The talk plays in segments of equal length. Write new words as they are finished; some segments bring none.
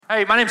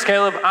Hey, my name's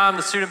Caleb. I'm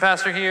the student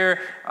pastor here,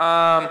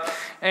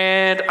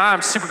 and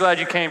I'm super glad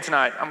you came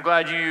tonight. I'm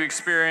glad you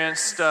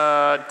experienced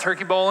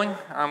turkey bowling.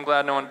 I'm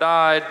glad no one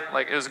died.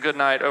 It was a good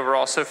night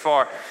overall so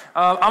far.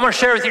 I'm going to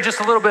share with you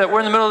just a little bit. We're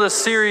in the middle of this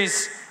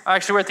series.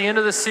 Actually, we're at the end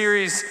of this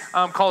series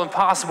called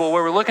Impossible,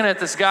 where we're looking at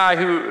this guy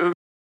who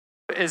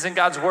is in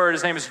God's Word.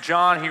 His name is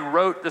John. He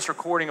wrote this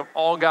recording of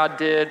all God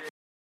did,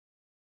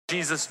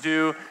 Jesus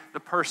do,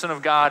 the person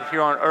of God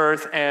here on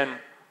earth, and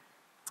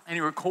he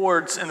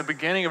records in the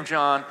beginning of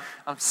John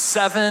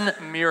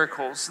 7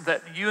 miracles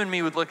that you and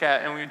me would look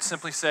at and we would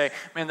simply say,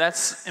 man,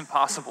 that's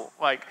impossible.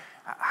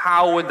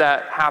 How would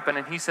that happen?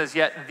 And he says,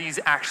 yet these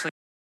actually,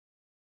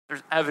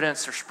 there's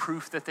evidence, there's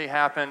proof that they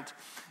happened.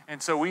 And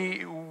so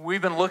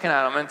we've been looking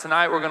at them. And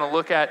tonight we're going to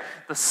look at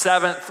the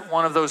 7th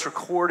one of those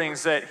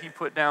recordings that he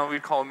put down,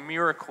 we'd call a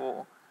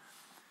miracle.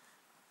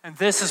 And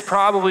this is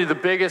probably the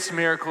biggest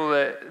miracle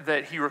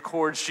that he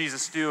records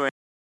Jesus doing.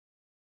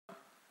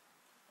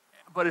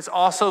 But it's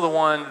also the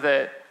one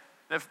that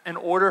in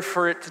order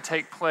for it to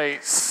take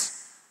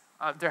place,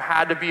 there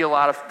had to be a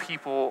lot of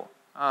people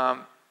that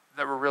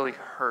were really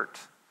hurt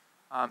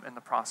in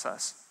the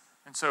process.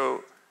 And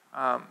so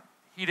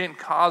he didn't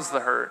cause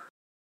the hurt.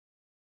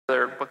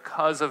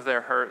 Because of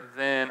their hurt,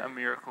 then a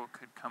miracle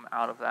could come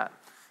out of that.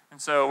 And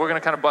so we're going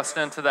to kind of bust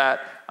into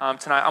that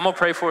tonight. I'm going to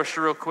pray for us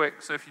real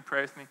quick, so if you pray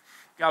with me.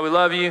 God, we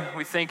love you.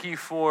 We thank you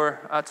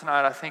for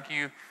tonight. I thank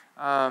you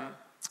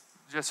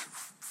just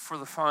for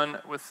the fun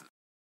with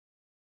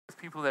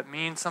people that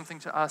mean something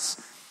to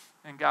us.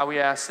 And God, we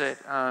ask that,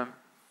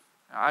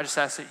 I just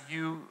ask that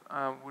you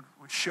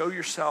would show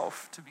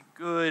yourself to be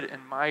good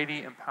and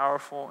mighty and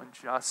powerful and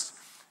just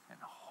and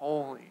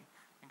holy.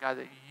 And God,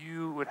 that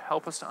you would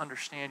help us to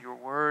understand your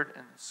word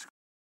and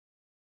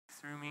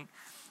through me.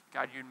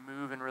 God, you'd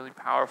move in really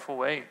powerful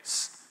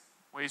ways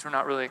we're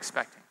not really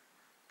expecting.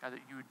 God,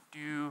 that you would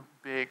do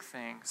big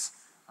things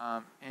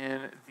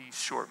in these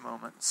short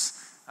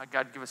moments.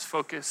 God, give us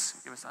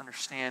focus, give us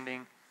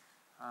understanding.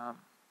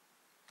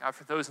 God,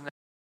 for those in the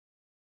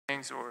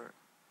things or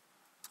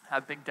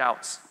have big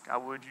doubts,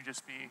 God, would you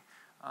just be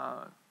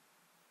kind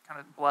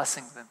of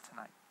blessing them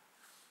tonight?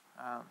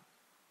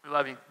 We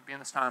love you. Be in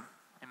this time.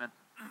 Amen.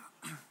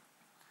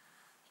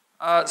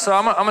 So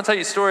I'm going to tell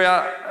you a story.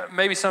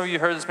 Maybe some of you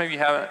heard this, maybe you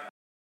haven't.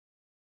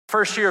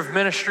 First year of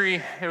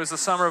ministry, it was the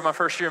summer of my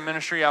first year of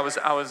ministry. I was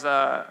as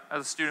a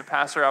student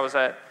pastor, I was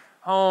at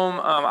home.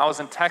 I was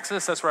in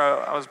Texas. That's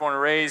where I was born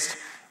and raised.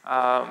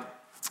 And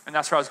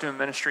that's where I was doing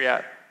ministry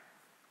at.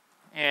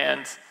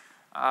 And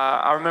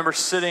I remember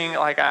sitting at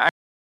my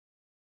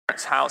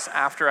parents' house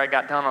after I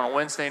got done on a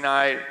Wednesday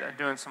night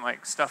doing some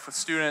stuff with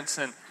students,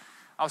 and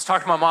I was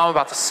talking to my mom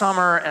about the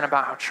summer and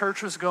about how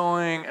church was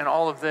going and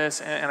all of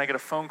this, and I get a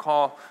phone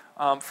call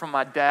from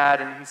my dad,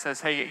 and he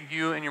says, hey,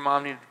 you and your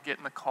mom need to get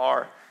in the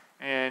car,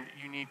 and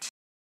you need to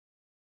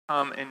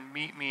come and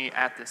meet me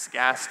at this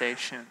gas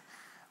station.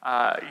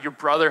 Your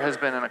brother has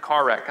been in a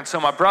car wreck. And so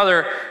my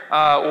brother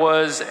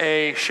was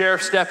a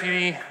sheriff's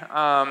deputy.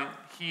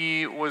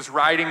 He was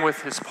riding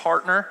with his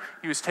partner.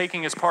 He was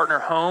taking his partner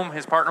home.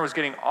 His partner was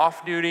getting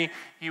off duty.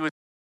 He was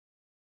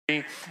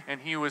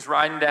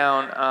riding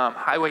down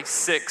Highway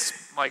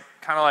 6,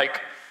 kind of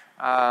like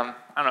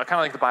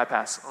the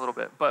bypass a little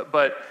bit. But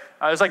it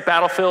was like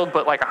Battlefield,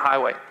 but like a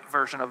highway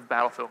version of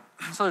Battlefield.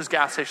 So there's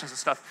gas stations and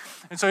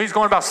stuff. And so he's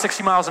going about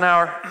 60 miles an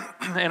hour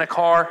in a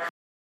car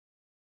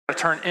to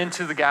turn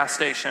into the gas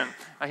station.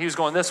 He was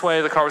going this way.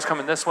 The car was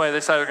coming this way. They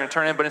decided they were going to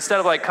turn in. But instead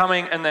of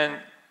coming and then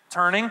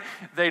turning,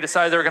 they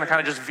decided they were going to kind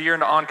of just veer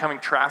into oncoming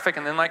traffic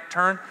and then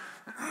turn.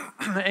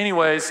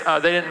 Anyways,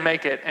 they didn't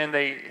make it, and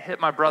they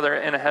hit my brother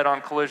in a head-on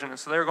collision. And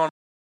so they were going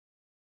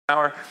an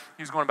hour.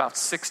 He was going about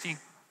 60. It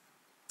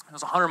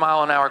was a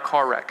 100-mile-an-hour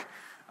car wreck.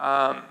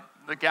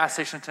 The gas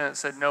station attendant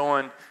said no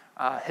one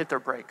hit their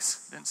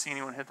brakes. Didn't see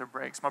anyone hit their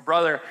brakes. My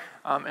brother,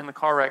 in the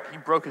car wreck, he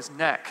broke his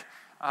neck.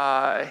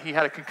 He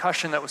had a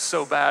concussion that was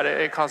so bad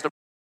it caused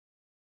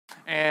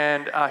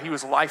and he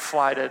was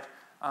life-flighted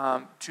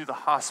to the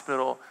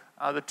hospital.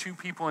 The 2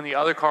 people in the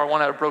other car,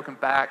 one had a broken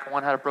back,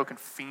 one had a broken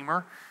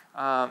femur,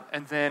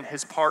 and then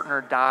his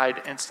partner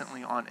died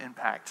instantly on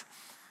impact.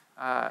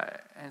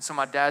 And so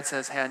my dad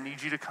says, hey, I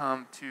need you to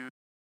come to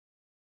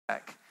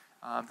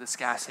this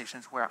gas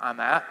station is where I'm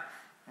at.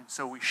 And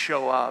so we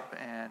show up,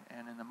 and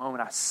in the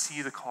moment I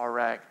see the car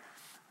wreck,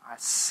 I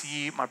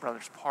see my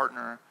brother's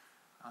partner,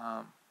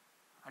 I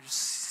just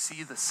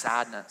see the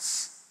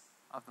sadness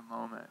of the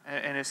moment.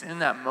 And it's in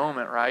that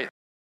moment, right?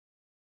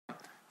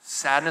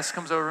 Sadness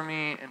comes over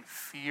me, and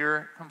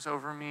fear comes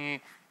over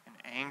me, and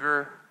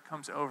anger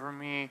comes over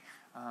me.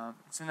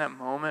 It's in that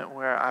moment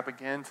where I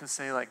begin to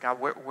say,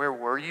 God, where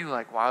were you?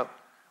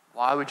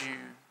 Why would you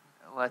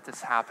let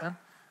this happen?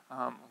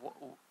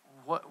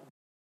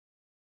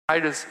 Why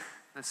does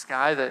this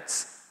guy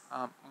that's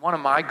one of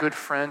my good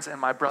friends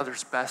and my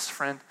brother's best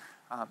friend,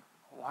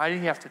 why did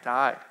he have to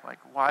die?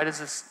 Why does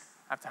this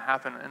have to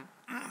happen?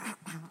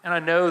 And I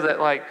know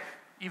that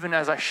even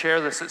as I share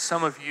this, that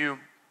some of you,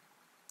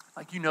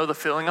 you know the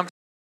feeling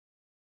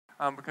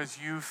because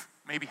you've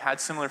maybe had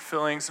similar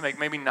feelings,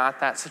 maybe not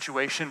that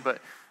situation,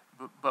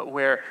 but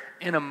where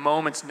in a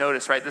moment's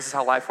notice, right? This is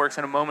how life works.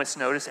 In a moment's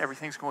notice,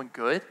 everything's going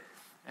good.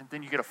 And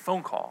then you get a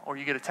phone call, or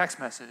you get a text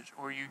message,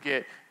 or you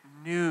get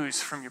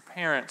news from your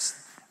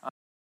parents.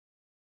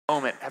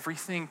 Moment,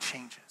 everything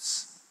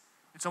changes.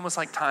 It's almost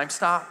like time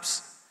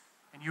stops.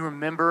 And you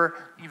remember,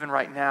 even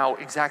right now,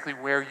 exactly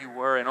where you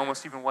were and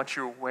almost even what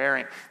you were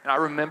wearing. And I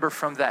remember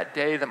from that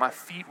day that my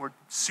feet were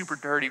super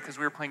dirty because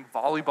we were playing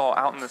volleyball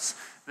out in this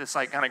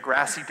like kind of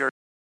grassy dirt.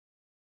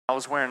 I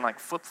was wearing like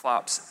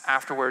flip-flops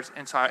afterwards,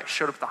 and so I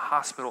showed up at the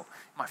hospital.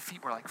 My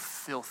feet were like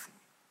filthy.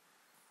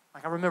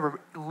 Like I remember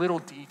little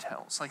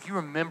details. Like you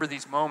remember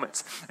these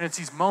moments, and it's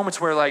these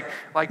moments where like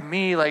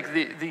me, like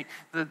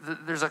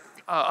there's a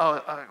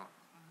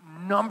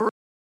number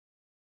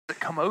that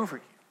come over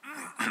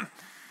you.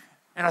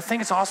 And I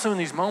think it's also in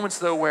these moments,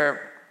 though,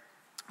 where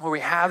we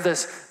have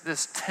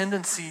this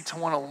tendency to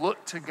want to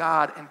look to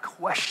God and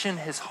question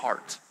his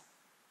heart.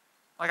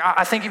 Like,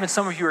 I think even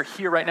some of you are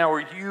here right now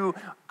where you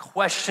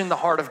question the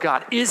heart of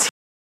God. Is he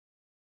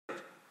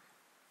good?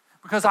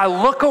 Because I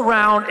look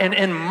around, and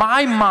in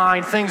my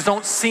mind, things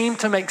don't seem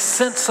to make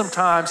sense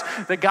sometimes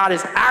that God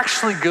is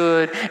actually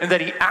good and that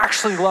he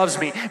actually loves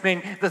me. I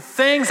mean, the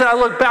things that I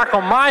look back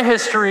on my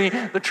history,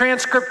 the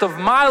transcript of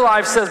my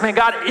life says, man,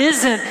 God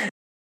isn't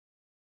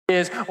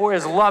or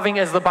as loving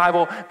as the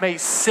Bible may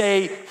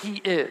say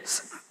he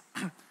is.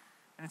 And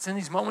it's in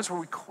these moments where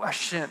we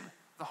question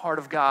the heart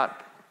of God.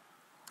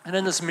 And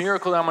in this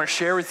miracle that I'm going to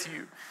share with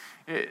you,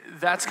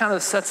 that's kind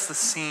of sets the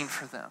scene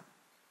for them.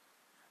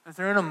 That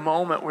they're in a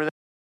moment where they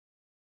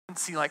can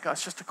see like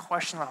us just to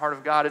question the heart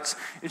of God.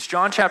 It's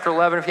John chapter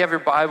 11. If you have your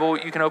Bible,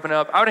 you can open it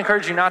up. I would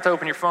encourage you not to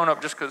open your phone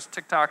up just because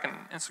TikTok and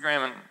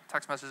Instagram and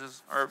text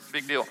messages are a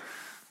big deal.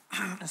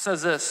 It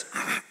says this.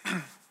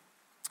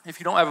 If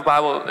you don't have a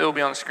Bible, it will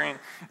be on the screen.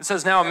 It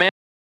says, now a man,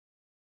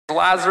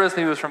 Lazarus,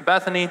 he was from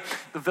Bethany,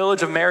 the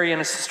village of Mary and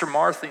his sister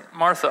Martha.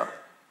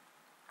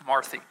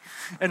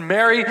 And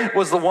Mary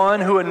was the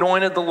one who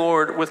anointed the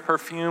Lord with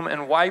perfume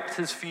and wiped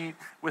his feet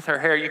with her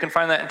hair. You can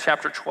find that in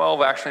chapter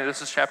 12, actually.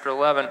 This is chapter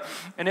 11.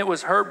 And it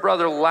was her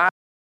brother Lazarus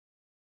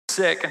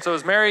sick. And so it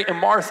was Mary and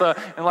Martha,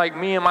 and like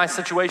me in my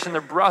situation,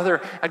 their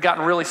brother had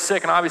gotten really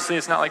sick. And obviously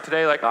it's not like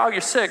today, like, oh, you're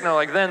sick. No,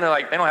 like then they're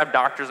like, they don't have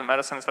doctors and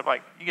medicine and stuff.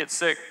 Like, you get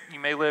sick, you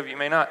may live, you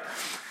may not.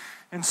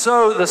 And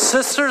so the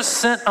sisters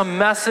sent a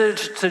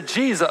message to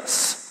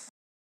Jesus.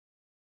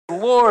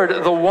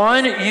 Lord, the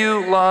one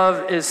you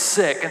love is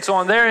sick. And so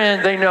on their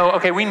end, they know,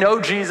 okay, we know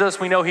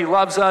Jesus. We know he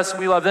loves us.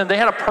 We love them. They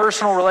had a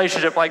personal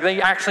relationship. Like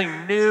they actually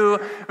knew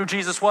who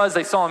Jesus was.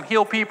 They saw him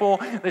heal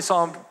people. They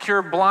saw him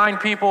cure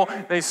blind people.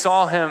 They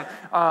saw him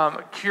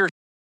cure.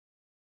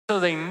 So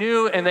they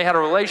knew, and they had a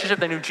relationship.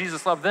 They knew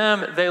Jesus loved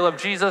them. They loved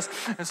Jesus.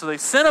 And so they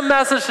sent a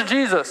message to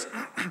Jesus.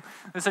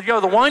 They said, yo,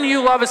 the one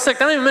you love is sick.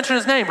 They don't even mention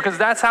his name because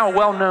that's how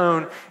well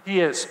known he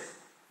is.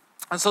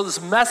 And so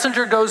this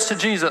messenger goes to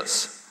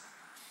Jesus.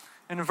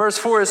 And in verse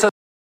 4, it says,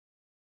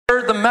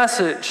 heard the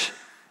message.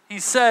 He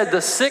said,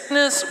 the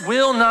sickness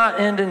will not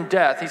end in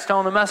death. He's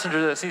telling the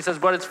messenger this. He says,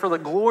 but it's for the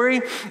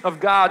glory of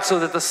God, so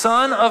that the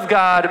Son of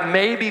God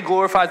may be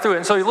glorified through it.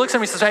 And so he looks at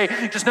me and says,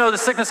 hey, just know the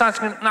sickness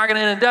is not going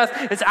to end in death.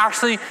 It's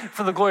actually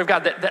for the glory of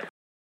God. That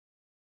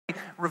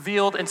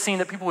revealed and seen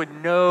that people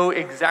would know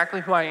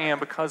exactly who I am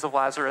because of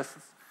Lazarus'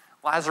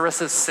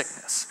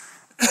 sickness.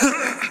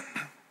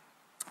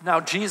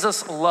 Now,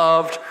 Jesus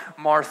loved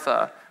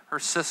Martha, her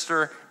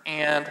sister,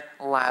 and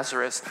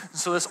Lazarus.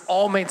 So this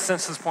all made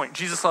sense to this point.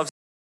 Jesus loves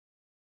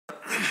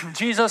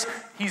Jesus.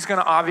 He's going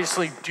to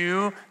obviously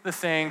do the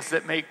things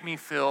that make me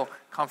feel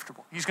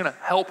comfortable. He's going to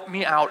help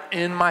me out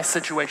in my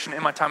situation,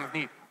 in my time of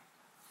need.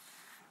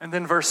 And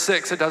then verse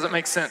 6, it doesn't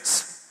make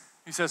sense.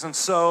 He says, and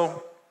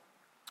so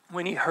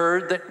when he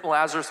heard that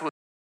Lazarus was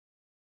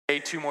stay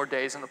 2 more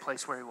days in the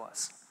place where he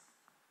was.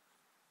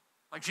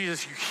 Like,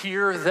 Jesus, you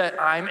hear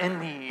that I'm in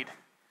need.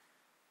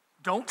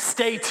 Don't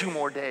stay 2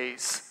 more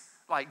days.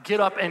 Like, get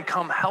up and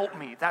come help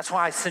me. That's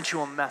why I sent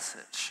you a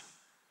message.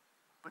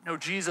 But no,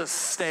 Jesus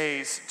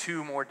stays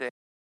 2 more days.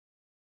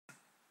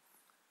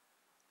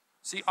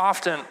 See,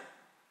 often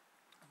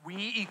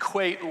we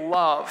equate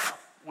love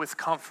with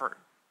comfort.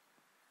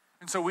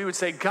 And so we would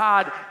say,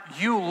 God,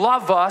 you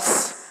love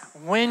us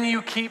when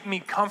you keep me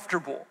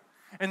comfortable.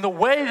 And the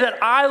way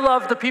that I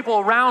love the people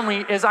around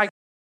me is I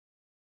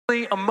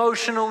keep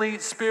emotionally,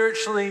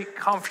 spiritually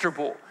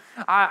comfortable.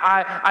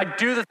 I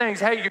do the things.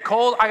 Hey, you're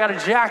cold? I got a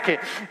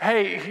jacket.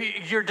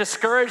 Hey, you're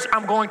discouraged?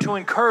 I'm going to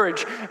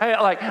encourage. Hey,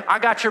 like, I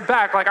got your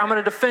back. Like, I'm going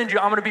to defend you.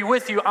 I'm going to be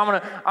with you. I'm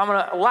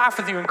going to laugh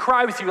with you and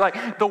cry with you.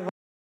 Like, the way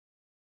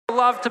we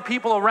love to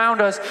people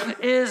around us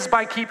is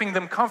by keeping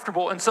them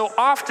comfortable. And so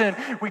often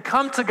we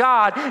come to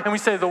God and we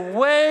say the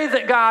way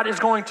that God is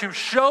going to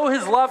show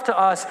his love to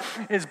us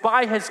is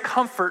by his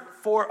comfort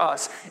for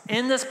us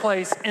in this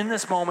place, in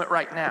this moment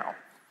right now.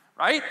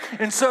 Right?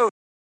 And so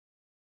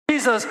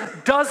Jesus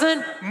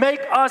doesn't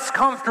make us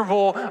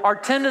comfortable. Our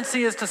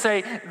tendency is to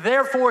say,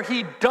 therefore,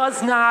 he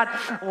does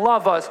not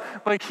love us.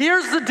 But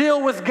here's the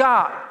deal with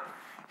God.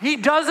 He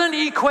doesn't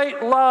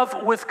equate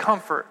love with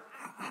comfort.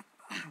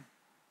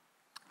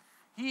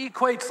 He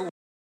equates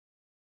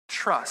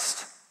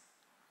trust.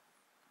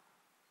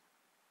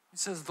 He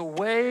says the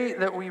way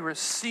that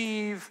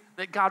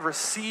that God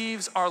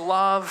receives our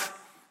love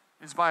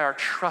is by our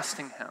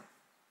trusting him.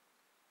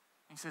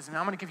 He says, and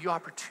I'm going to give you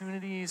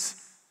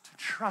opportunities to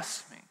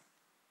trust me.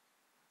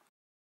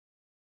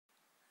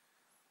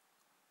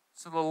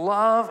 So the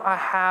love I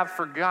have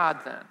for God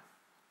then,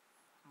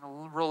 the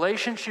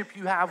relationship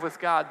you have with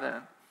God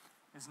then,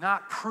 is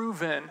not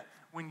proven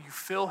when you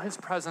feel his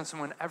presence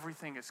and when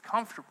everything is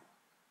comfortable.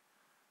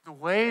 The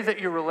way that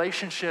your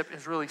relationship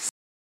is really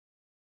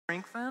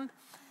strengthened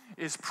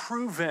is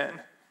proven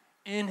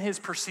in his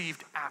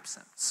perceived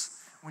absence.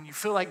 When you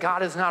feel like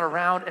God is not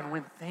around and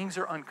when things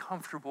are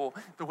uncomfortable,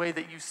 the way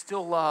that you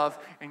still love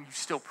and you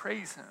still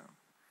praise him.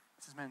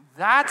 He says, man,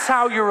 that's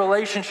how your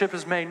relationship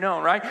is made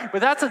known, right? But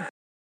that's a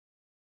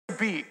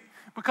beat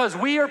because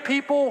we are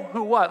people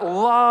who what?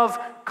 Love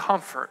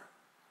comfort.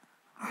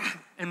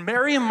 And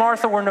Mary and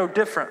Martha were no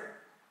different.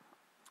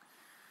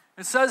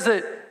 It says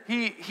that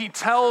he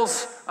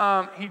tells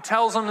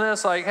them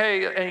this, like,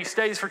 hey, and he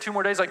stays for 2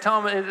 more days. Like,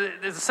 tell him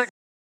it's a sick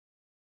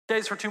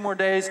days for 2 more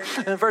days.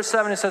 And in verse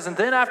 7 it says, and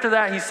then after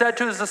that he said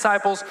to his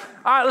disciples,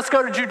 all right, let's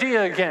go to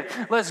Judea again.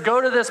 Let's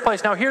go to this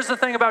place. Now here's the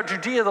thing about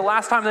Judea. The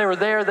last time they were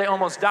there, they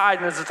almost died.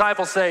 And his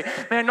disciples say,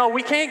 man, no,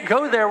 we can't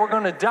go there. We're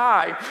going to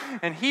die.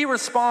 And he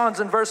responds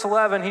in verse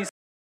 11,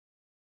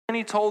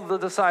 he told the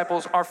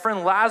disciples, our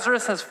friend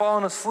Lazarus has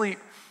fallen asleep,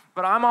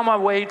 but I'm on my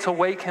way to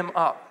wake him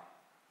up.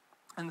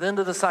 And then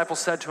the disciples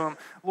said to him,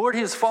 Lord,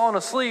 he has fallen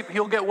asleep.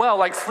 He'll get well.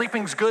 Like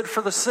sleeping's good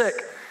for the sick.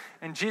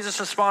 And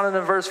Jesus responded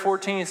in verse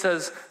 14. He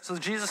says, so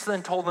Jesus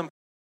then told them,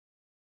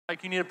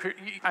 like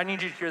I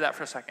need you to hear that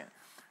for a second.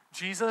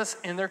 Jesus,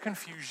 in their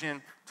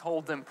confusion,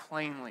 told them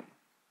plainly.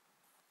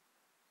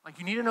 Like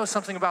you need to know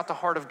something about the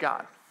heart of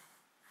God.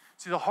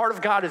 See, the heart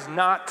of God is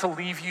not to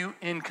leave you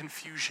in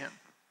confusion.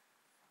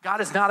 God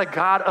is not a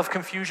God of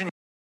confusion.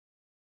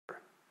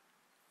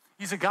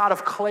 He's a God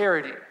of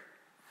clarity.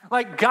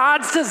 Like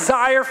God's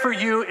desire for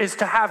you is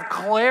to have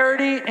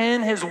clarity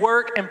in his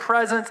work and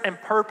presence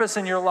and purpose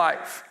in your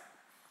life.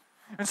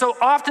 And so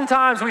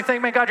oftentimes we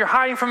think, man, God, you're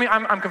hiding from me.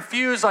 I'm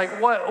confused. Like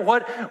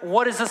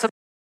what is this about?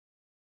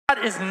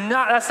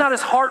 That's not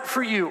his heart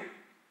for you.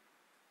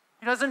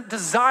 He doesn't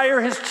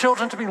desire his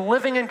children to be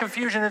living in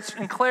confusion. It's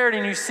in clarity,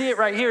 and you see it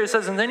right here. It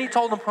says, and then he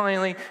told them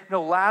plainly,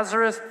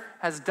 Lazarus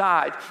has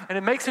died. And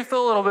it makes me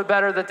feel a little bit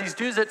better that these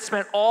dudes that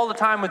spent all the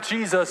time with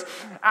Jesus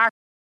actually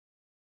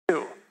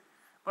do.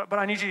 But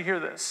I need you to hear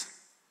this.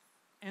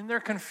 In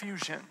their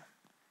confusion,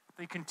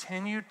 they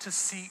continued to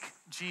seek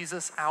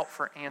Jesus out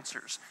for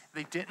answers.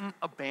 They didn't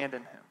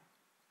abandon him.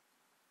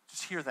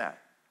 Just hear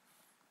that.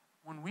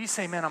 When we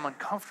say, man, I'm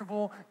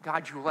uncomfortable,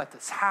 God, you let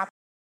this happen,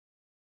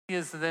 he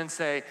is to then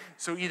say,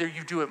 so either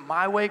you do it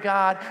my way,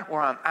 God,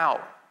 or I'm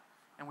out.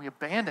 And we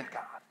abandon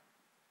God.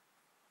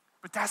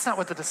 But that's not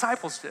what the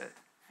disciples did.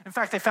 In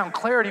fact, they found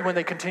clarity when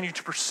they continued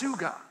to pursue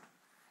God.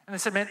 And they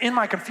said, man, in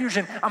my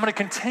confusion, I'm going to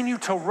continue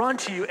to run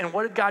to you. And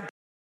what did God do?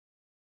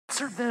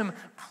 He answered them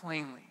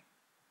plainly.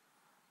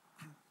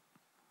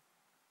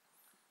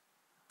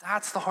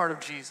 That's the heart of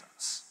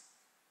Jesus.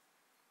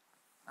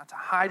 Not to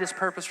hide his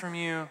purpose from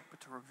you, but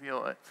to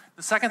reveal it.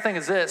 The second thing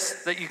is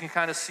this, that you can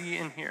kind of see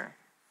in here.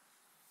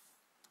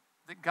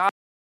 That God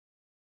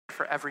is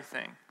for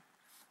everything.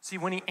 See,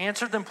 when he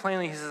answered them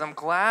plainly, he says, I'm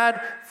glad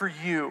for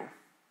you.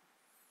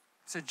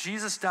 He said,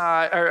 Jesus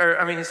died,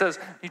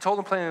 he told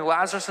them plainly,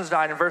 Lazarus has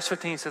died. In verse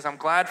 15, he says, I'm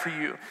glad for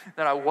you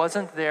that I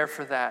wasn't there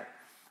for that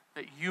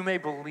you may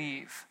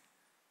believe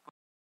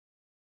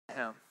in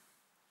him.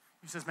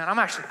 He says, man, I'm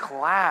actually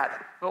glad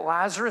that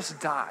Lazarus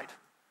died.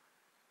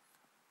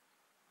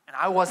 And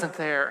I wasn't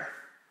there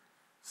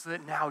so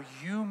that now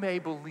you may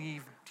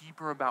believe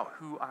deeper about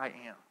who I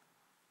am.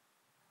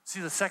 See,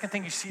 the second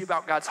thing you see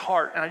about God's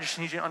heart, and I just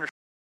need you to understand,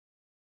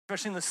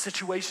 especially in the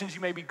situations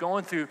you may be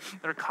going through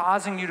that are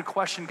causing you to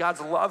question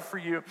God's love for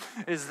you,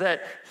 is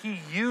that he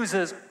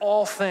uses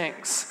all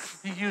things.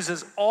 He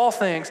uses all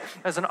things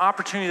as an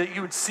opportunity that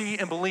you would see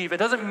and believe. It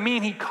doesn't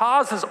mean he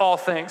causes all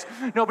things.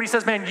 No, but he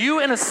says, man, you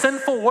in a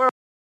sinful world,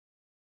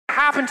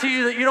 happen to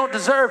you that you don't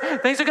deserve.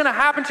 Things are going to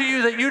happen to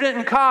you that you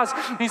didn't cause.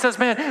 And he says,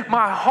 man,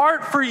 my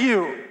heart for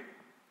you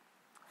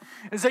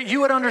is that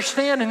you would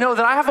understand and know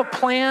that I have a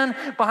plan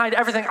behind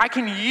everything. I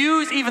can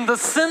use even the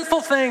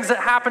sinful things that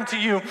happen to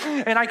you,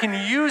 and I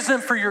can use them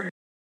for your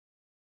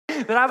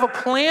good. That I have a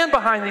plan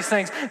behind these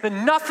things, that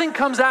nothing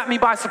comes at me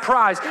by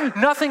surprise.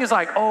 Nothing is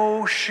like,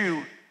 oh,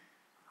 shoot,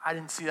 I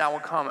didn't see that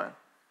one coming.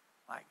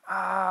 Like,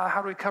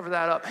 how do we cover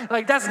that up?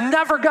 Like, that's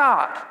never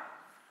God.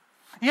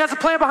 He has a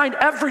plan behind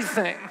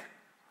everything.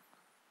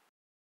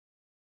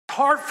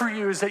 Heart for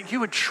you is that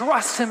you would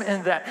trust him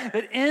in that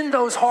in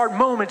those hard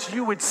moments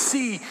you would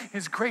see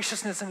his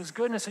graciousness and his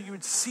goodness, and you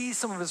would see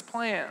some of his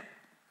plan.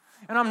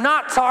 And I'm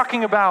not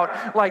talking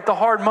about like the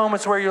hard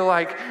moments where you're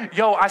like,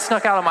 yo, I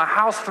snuck out of my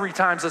house 3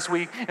 times this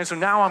week, and so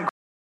now I'm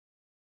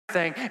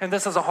thing, and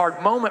this is a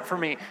hard moment for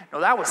me. No,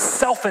 that was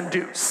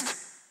self-induced.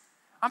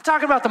 I'm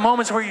talking about the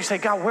moments where you say,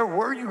 God, where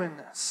were you in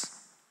this?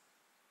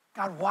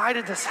 God, why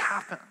did this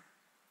happen?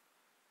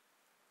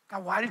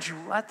 God, why did you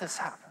let this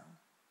happen?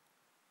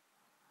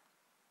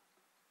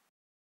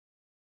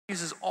 He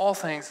uses all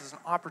things as an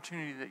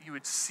opportunity that you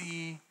would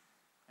see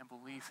and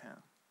believe him.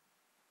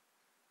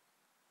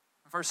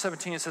 In verse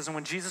 17, it says, and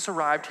when Jesus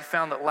arrived, he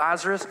found that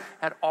Lazarus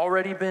had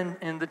already been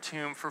in the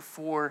tomb for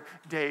 4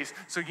 days.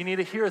 So you need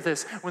to hear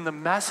this. When the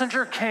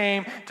messenger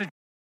came to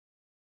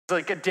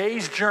like a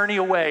day's journey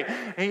away.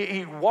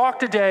 He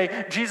walked a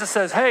day. Jesus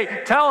says,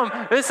 hey, tell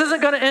him this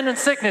isn't going to end in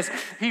sickness.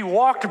 He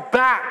walked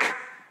back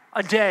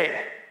a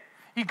day.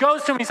 He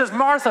goes to him. He says,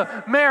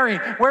 Martha, Mary,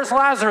 where's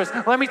Lazarus?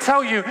 Let me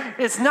tell you,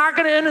 it's not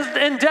going to end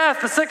in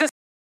death. The sickness,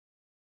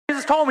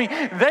 Jesus told me.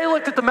 They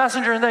looked at the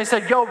messenger and they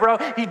said, yo, bro,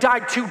 he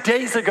died 2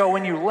 days ago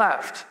when you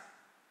left.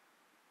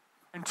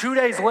 And 2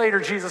 days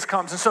later, Jesus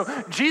comes. And so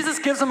Jesus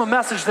gives them a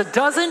message that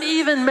doesn't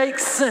even make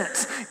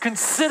sense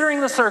considering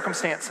the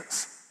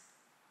circumstances.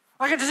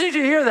 Like, I just need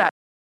you to hear that.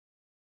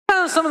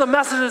 Some of the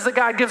messages that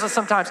God gives us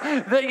sometimes,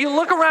 that you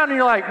look around and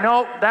you're like,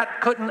 no,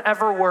 that couldn't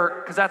ever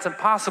work because that's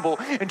impossible.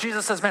 And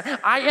Jesus says, man,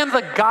 I am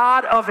the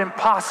God of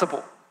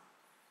impossible.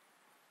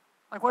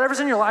 Like whatever's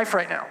in your life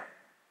right now.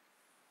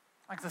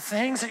 Like the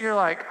things that you're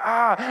like,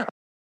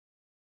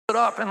 it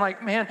up and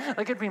like, man,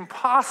 like it'd be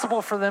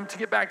impossible for them to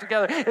get back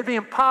together. It'd be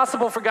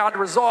impossible for God to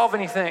resolve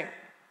anything.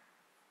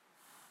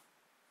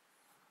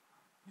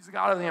 He's the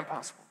God of the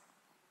impossible.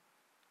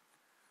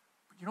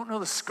 You don't know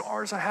the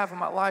scars I have in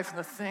my life and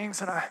the things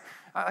that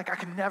I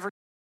can never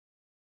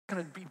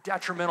going to be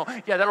detrimental.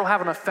 Yeah, that'll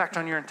have an effect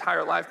on your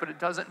entire life, but it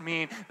doesn't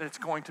mean that it's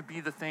going to be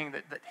the thing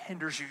that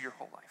hinders you your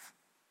whole life.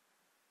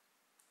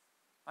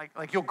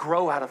 Like you'll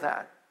grow out of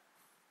that.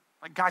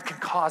 Like God can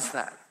cause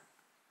that.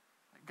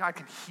 Like God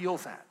can heal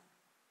that.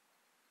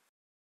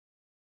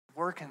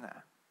 Work in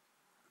that.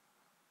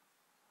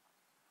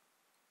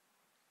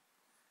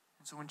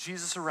 So when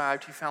Jesus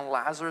arrived, he found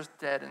Lazarus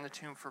dead in the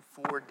tomb for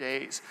 4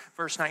 days.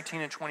 Verse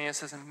 19 and 20, it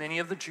says, and many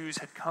of the Jews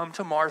had come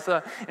to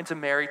Martha and to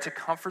Mary to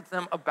comfort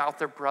them about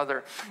their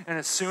brother. And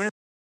as soon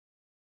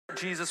as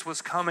Jesus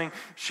was coming,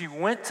 she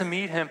went to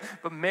meet him,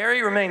 but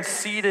Mary remained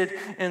seated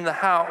in the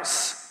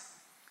house.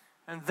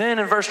 And then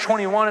in verse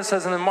 21, it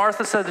says, and then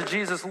Martha said to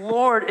Jesus,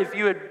 Lord, if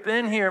you had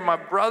been here, my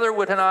brother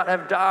would not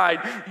have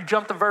died. You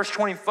jump to verse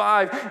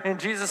 25, and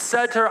Jesus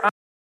said to her,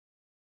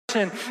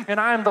 and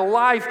I am the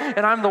life,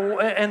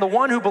 and the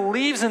one who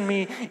believes in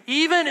me,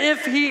 even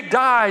if he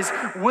dies,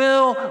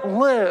 will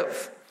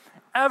live.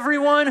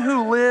 Everyone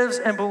who lives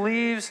and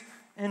believes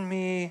in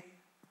me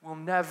will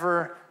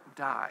never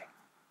die.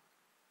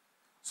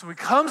 So he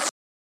comes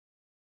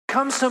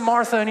to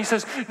Martha and he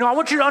says, no, I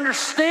want you to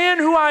understand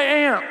who I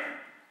am.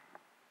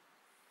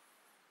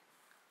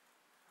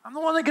 I'm the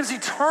one that gives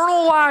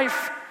eternal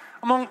life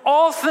among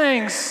all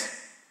things.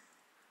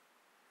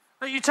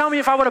 You tell me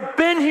if I would have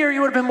been here,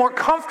 you would have been more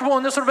comfortable,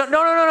 and this would have been,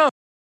 no.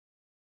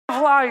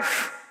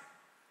 Life.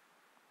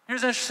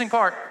 Here's the interesting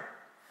part.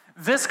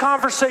 This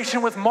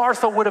conversation with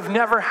Martha would have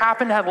never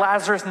happened had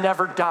Lazarus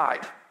never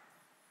died.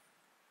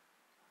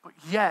 But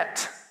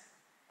yet,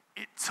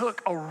 it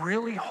took a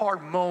really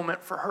hard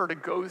moment for her to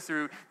go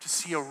through to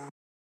see a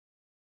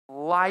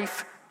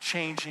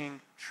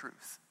life-changing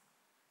truth.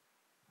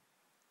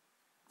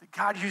 That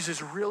God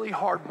uses really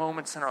hard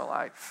moments in our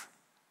life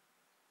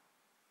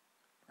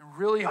and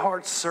really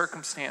hard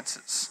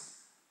circumstances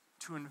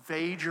to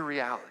invade your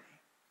reality.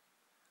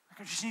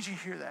 I just need you to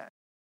hear that.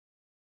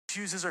 He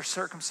uses our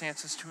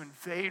circumstances to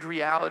invade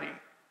reality.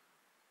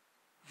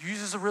 He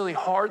uses the really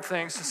hard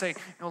things to say,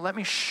 let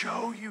me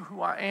show you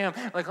who I am.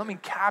 Like, let me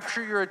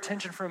capture your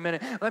attention for a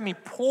minute. Let me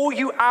pull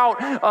you out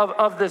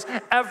of this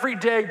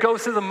everyday go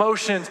through the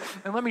motions,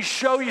 and let me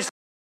show you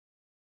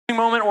a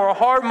moment or a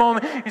hard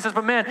moment. He says,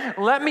 but man,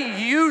 let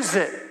me use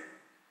it.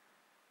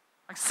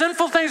 Like,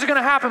 sinful things are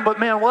going to happen, but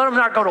man, let them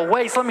not go to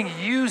waste. Let me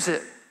use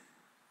it.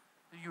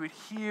 That you would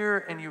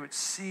hear and you would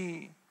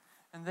see.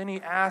 And then he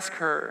asks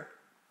her,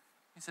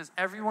 he says,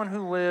 everyone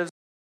who lives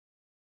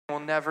will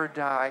never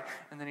die.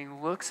 And then he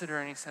looks at her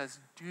and he says,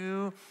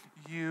 do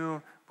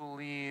you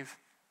believe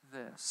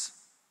this?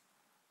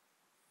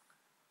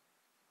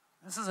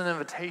 This is an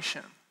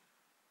invitation.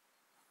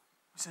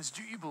 He says,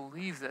 do you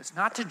believe this?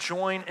 Not to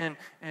join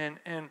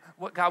in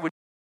what God would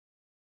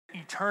do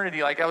in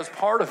eternity, like that was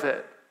part of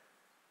it.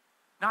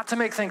 Not to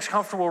make things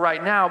comfortable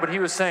right now, but he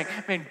was saying,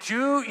 man,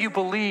 do you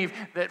believe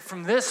that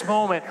from this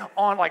moment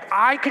on, like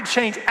I could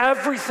change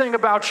everything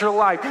about your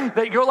life,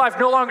 that your life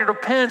no longer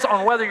depends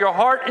on whether your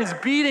heart is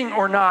beating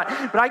or not,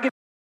 but I give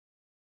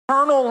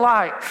eternal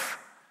life.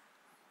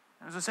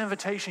 There's this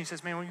invitation. He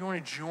says, man, well, you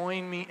want to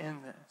join me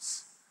in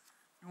this?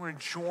 You want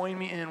to join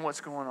me in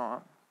what's going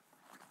on?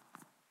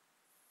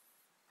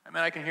 I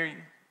mean, I can hear you,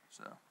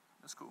 so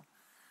that's cool.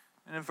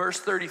 And in verse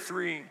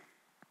 33,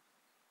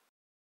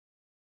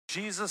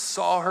 Jesus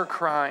saw her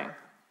crying.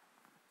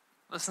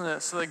 Listen to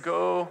this. So they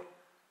go,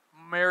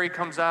 Mary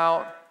comes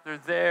out, they're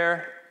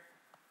there.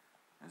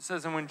 It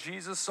says, and when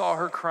Jesus saw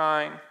her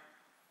crying,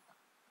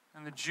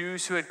 and the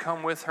Jews who had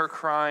come with her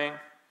crying,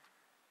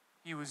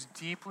 he was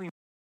deeply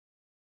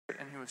moved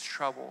and he was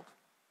troubled.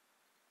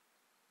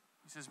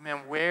 He says,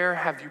 man, where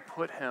have you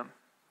put him?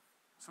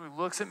 So he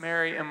looks at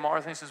Mary and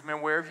Martha and he says, man,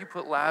 where have you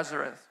put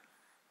Lazarus?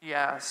 He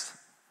asked.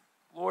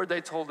 Lord, they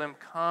told him,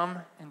 come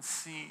and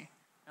see.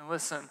 And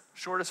listen,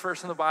 shortest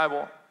verse in the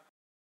Bible.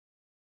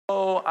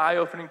 So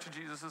eye-opening to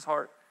Jesus'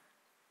 heart.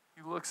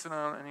 He looks at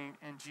them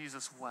and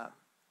Jesus wept.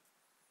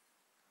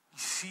 He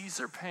sees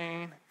their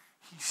pain.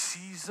 He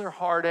sees their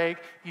heartache.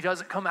 He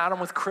doesn't come at them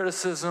with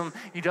criticism.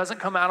 He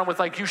doesn't come at them with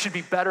like, you should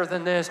be better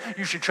than this.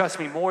 You should trust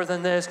me more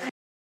than this.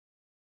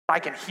 I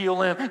can heal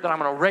him, that I'm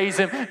going to raise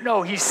him.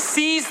 No, he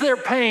sees their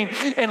pain,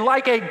 and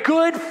like a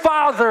good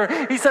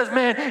father, he says,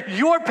 man,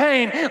 your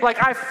pain,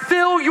 like I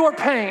feel your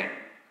pain.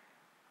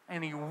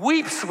 And he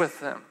weeps with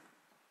them.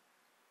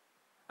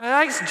 And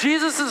that's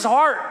Jesus'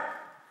 heart.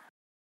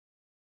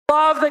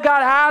 Love that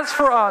God has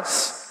for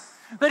us.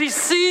 That he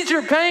sees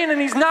your pain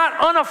and he's not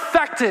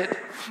unaffected,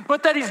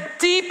 but that he's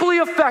deeply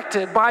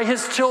affected by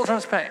his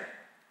children's pain.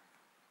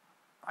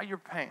 By your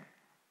pain.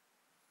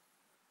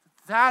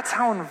 That's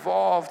how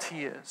involved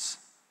he is.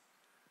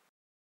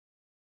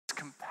 He's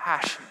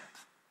compassionate.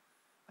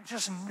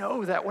 Just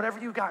know that whatever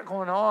you got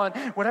going on,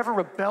 whatever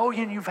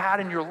rebellion you've had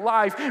in your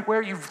life,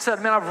 where you've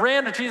said, man, I've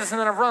ran to Jesus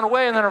and then I've run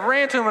away, and then I've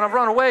ran to him and I've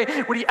run away,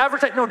 would he ever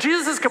take? No,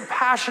 Jesus is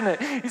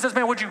compassionate. He says,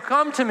 man, would you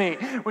come to me?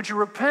 Would you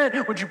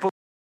repent? Would you believe?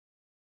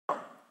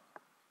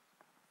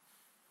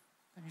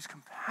 And he's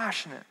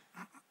compassionate.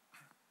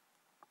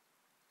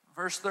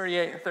 Verse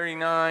 38 and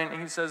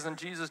 39, he says, then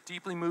Jesus,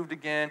 deeply moved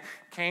again,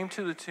 came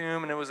to the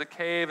tomb, and it was a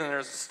cave, and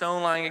there's a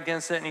stone lying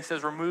against it, and he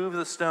says, remove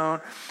the stone.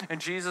 And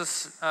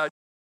Jesus,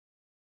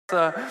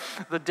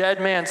 the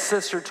dead man's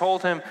sister,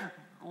 told him,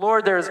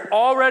 Lord, there's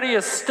already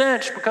a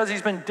stench because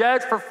he's been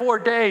dead for 4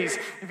 days.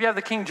 If you have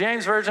the King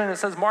James Version, it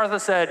says, Martha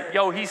said,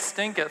 yo, he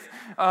stinketh.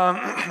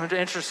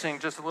 Interesting,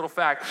 just a little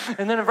fact.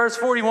 And then in verse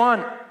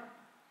 41,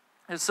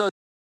 it says,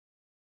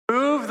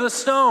 remove the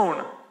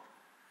stone.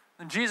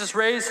 And Jesus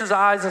raised his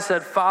eyes and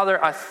said,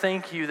 Father, I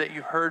thank you that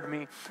you heard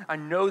me. I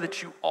know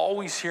that you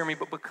always hear me,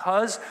 but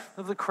because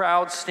of the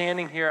crowd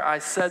standing here, I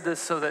said this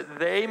so that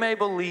they may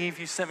believe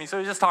you sent me. So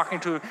he's just talking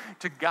to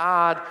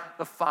God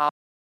the Father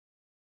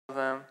of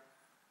them.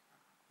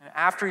 And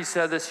after he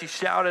said this, he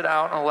shouted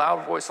out in a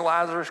loud voice,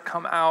 Lazarus,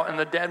 come out. And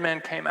the dead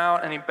man came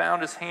out, and he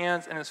bound his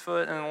hands and his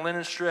foot in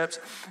linen strips,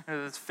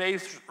 and his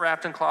face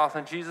wrapped in cloth.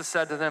 And Jesus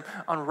said to them,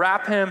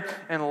 unwrap him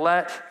and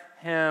let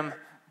him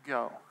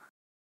go.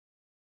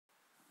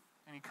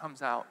 And he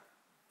comes out.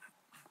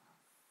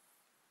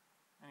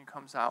 And he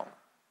comes out.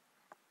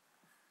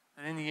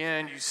 And in the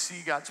end, you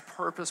see God's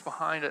purpose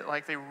behind it.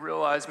 Like they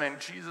realize, man,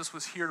 Jesus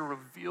was here to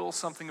reveal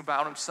something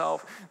about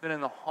himself. That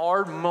in the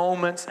hard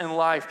moments in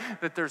life,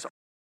 that there's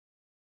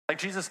like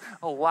Jesus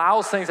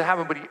allows things to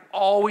happen, but he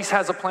always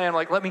has a plan.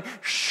 Like, let me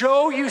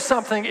show you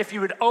something. If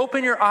you would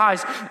open your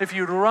eyes, if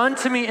you would run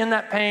to me in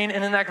that pain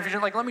and in that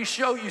confusion, like, let me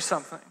show you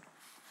something.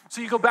 So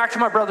you go back to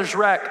my brother's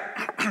wreck.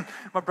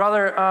 My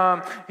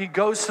brother, he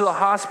goes to the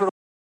hospital.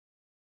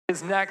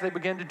 His neck, they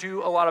begin to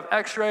do a lot of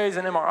x-rays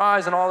and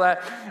MRIs and all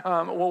that.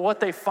 Well, what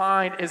they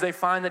find is they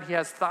find that he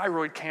has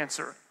thyroid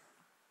cancer.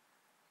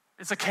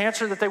 It's a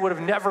cancer that they would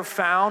have never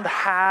found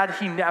had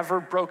he never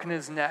broken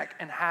his neck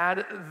and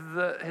had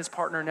his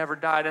partner never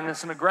died. And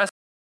it's an aggressive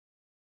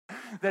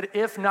that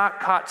if not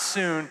caught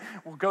soon,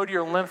 will go to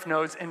your lymph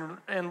nodes, and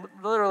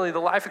literally the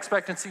life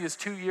expectancy is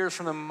 2 years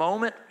from the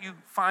moment you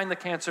find the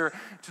cancer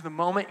to the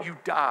moment you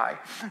die.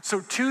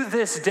 So to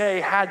this day,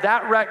 had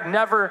that wreck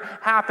never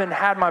happened,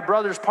 had my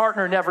brother's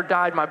partner never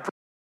died, now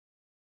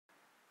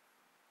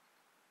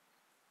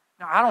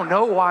I don't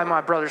know why my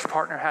brother's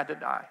partner had to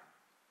die,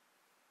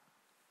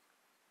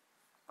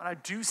 but I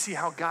do see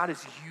how God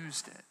has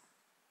used it.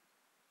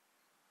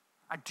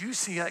 I do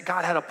see that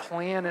God had a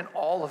plan in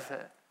all of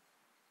it.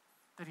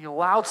 That he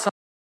allowed something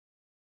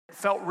that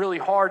felt really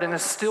hard and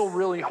is still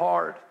really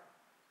hard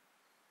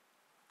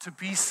to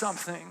be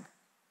something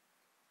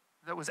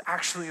that was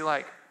actually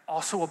like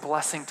also a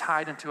blessing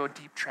tied into a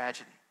deep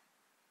tragedy.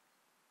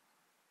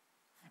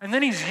 And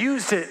then he's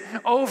used it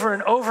over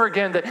and over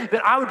again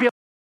that I would be able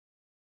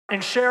to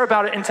and share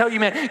about it and tell you,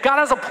 man, God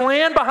has a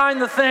plan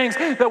behind the things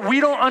that we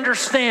don't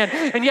understand.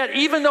 And yet,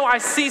 even though I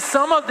see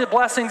some of the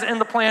blessings in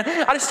the plan,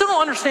 I still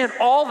don't understand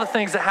all the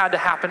things that had to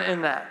happen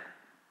in that.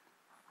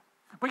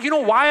 But you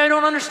know why I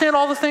don't understand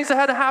all the things that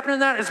had to happen in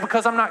that? It's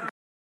because I'm not.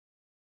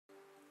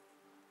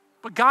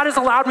 But God has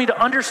allowed me to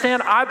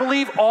understand, I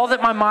believe, all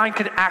that my mind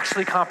could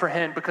actually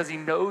comprehend because he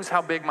knows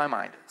how big my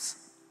mind is.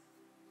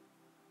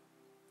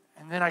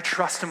 And then I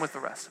trust him with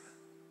the rest of it.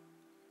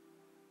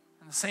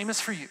 And the same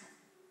is for you.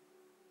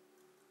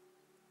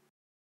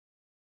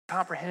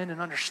 Comprehend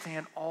and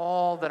understand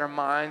all that our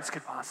minds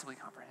could possibly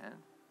comprehend.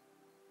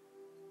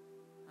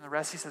 And the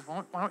rest, he says,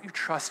 why don't you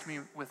trust me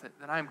with it,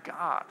 that I am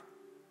God.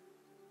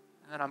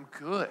 That I'm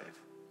good.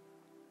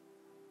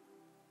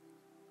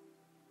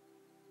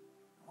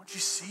 Once you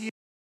see it,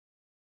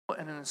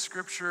 and in the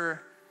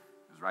scripture,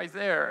 it's right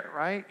there,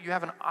 right? You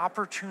have an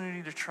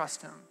opportunity to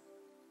trust him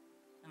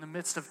in the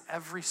midst of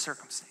every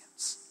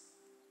circumstance.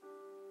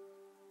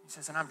 He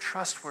says, and I'm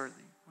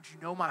trustworthy. Would you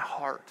know my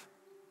heart?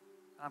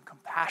 And I'm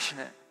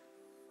compassionate.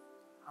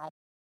 I don't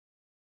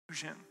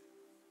illusion.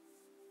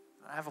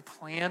 I have a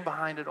plan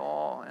behind it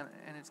all,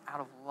 and it's out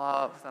of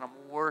love that I'm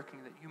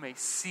working, that you may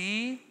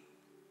see,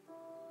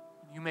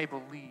 and you may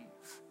believe.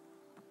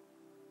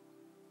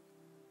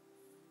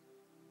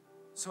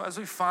 So as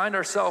we find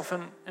ourselves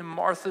in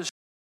Martha's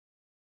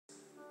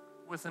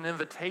with an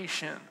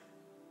invitation,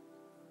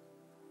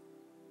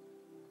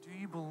 do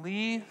you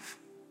believe?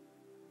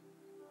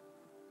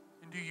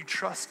 And do you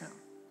trust him?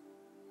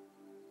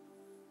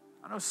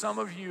 I know some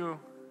of you,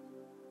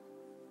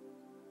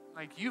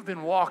 like you've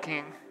been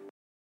walking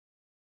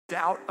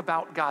doubt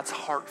about God's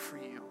heart for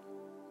you.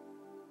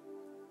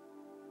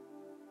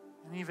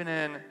 And even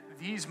in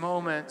these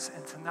moments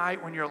and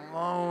tonight when you're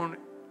alone,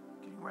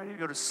 getting ready to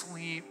go to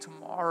sleep,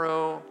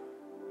 tomorrow,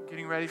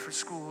 getting ready for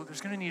school,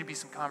 there's going to need to be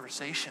some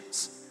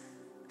conversations.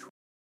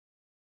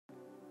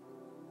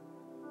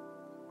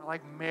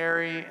 Like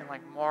Mary and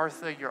like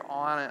Martha, you're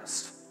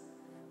honest.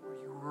 Where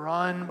you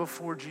run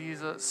before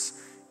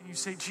Jesus and you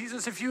say,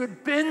 Jesus, if you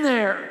had been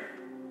there,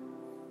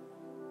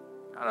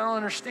 I don't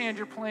understand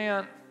your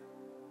plan.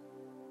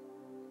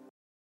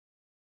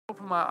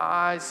 Open my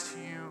eyes to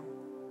you.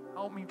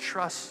 Help me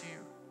trust you.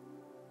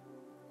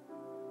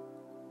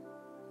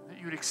 That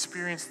you would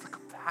experience the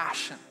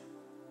compassion,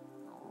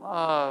 the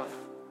love,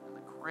 and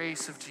the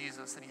grace of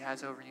Jesus that he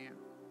has over you.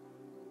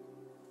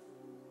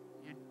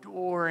 The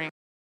adoring.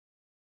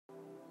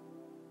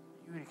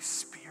 You would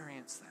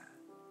experience that.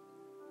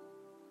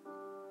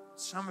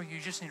 Some of you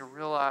just need to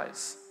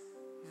realize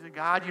he's a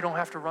God you don't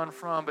have to run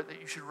from, but that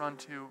you should run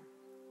to,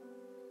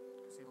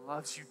 because he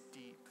loves you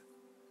deep.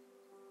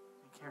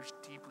 He cares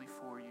deeply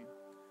for you.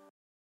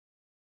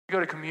 We go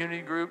to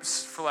community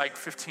groups for like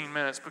 15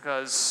 minutes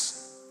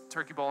because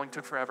turkey bowling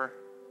took forever.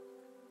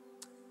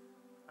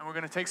 And we're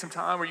going to take some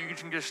time where you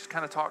can just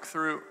kind of talk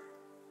through,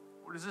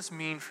 what does this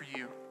mean for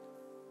you?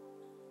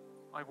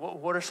 Like,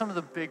 what are some of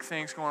the big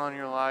things going on in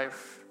your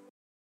life?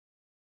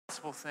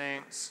 Possible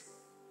things.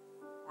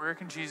 Where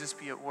can Jesus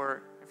be at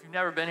work? If you've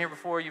never been here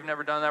before, you've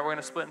never done that, we're going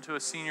to split into a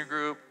senior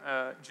group,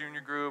 a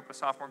junior group, a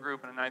sophomore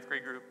group, and a ninth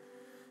grade group.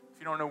 If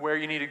you don't know where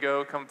you need to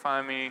go, come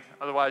find me.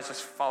 Otherwise,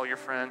 just follow your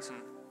friends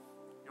and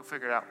you'll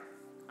figure it out.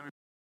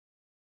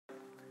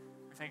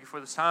 We thank you for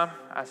this time.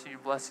 I ask you to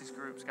bless these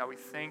groups. God, we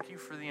thank you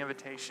for the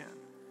invitation.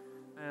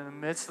 And in the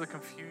midst of the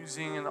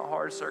confusing and the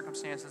hard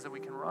circumstances, that we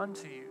can run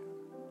to you.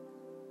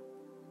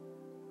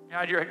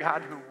 God, you're a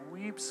God who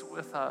weeps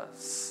with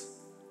us.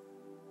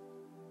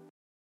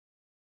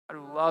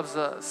 Who loves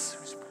us,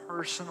 who's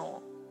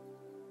personal.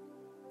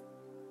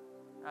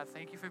 God,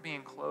 thank you for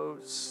being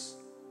close.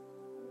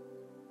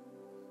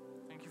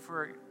 Thank you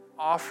for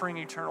offering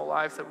eternal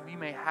life that we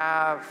may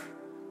have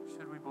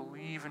should we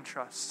believe and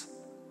trust.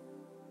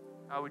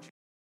 God, would you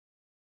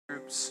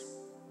groups?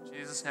 In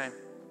Jesus' name,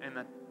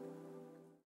 amen.